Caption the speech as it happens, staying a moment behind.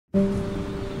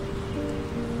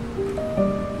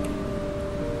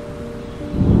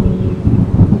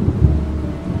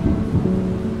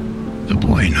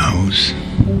knows,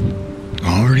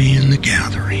 already in the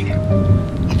gathering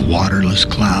of waterless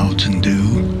clouds and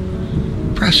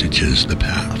dew, presages the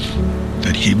path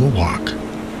that he will walk,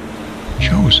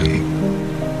 chosen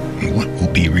what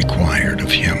will be required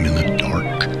of him in the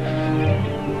dark,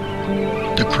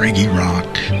 the craggy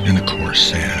rock and the coarse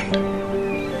sand,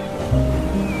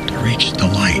 to reach the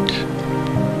light,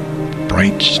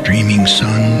 bright streaming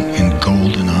sun in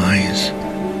golden eyes,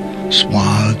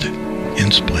 swathed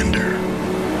in splendor.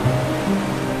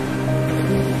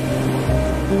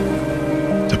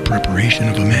 The preparation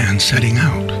of a man setting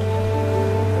out,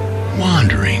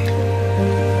 wandering,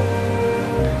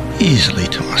 easily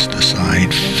tossed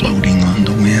aside, floating on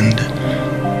the wind,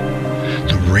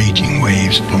 the raging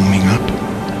waves foaming up.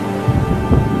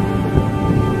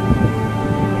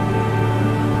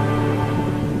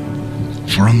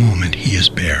 For a moment he is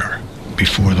bare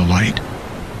before the light.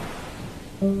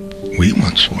 We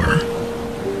once were,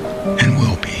 and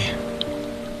will be,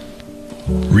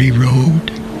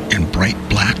 re-robed in bright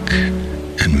black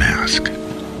and mask,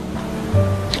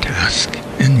 task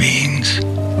and means,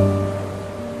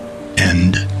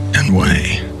 end and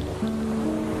way.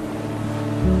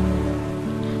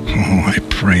 Oh, I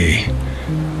pray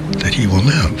that he will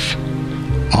live,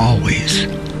 always,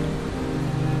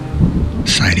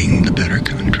 sighting the better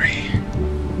country.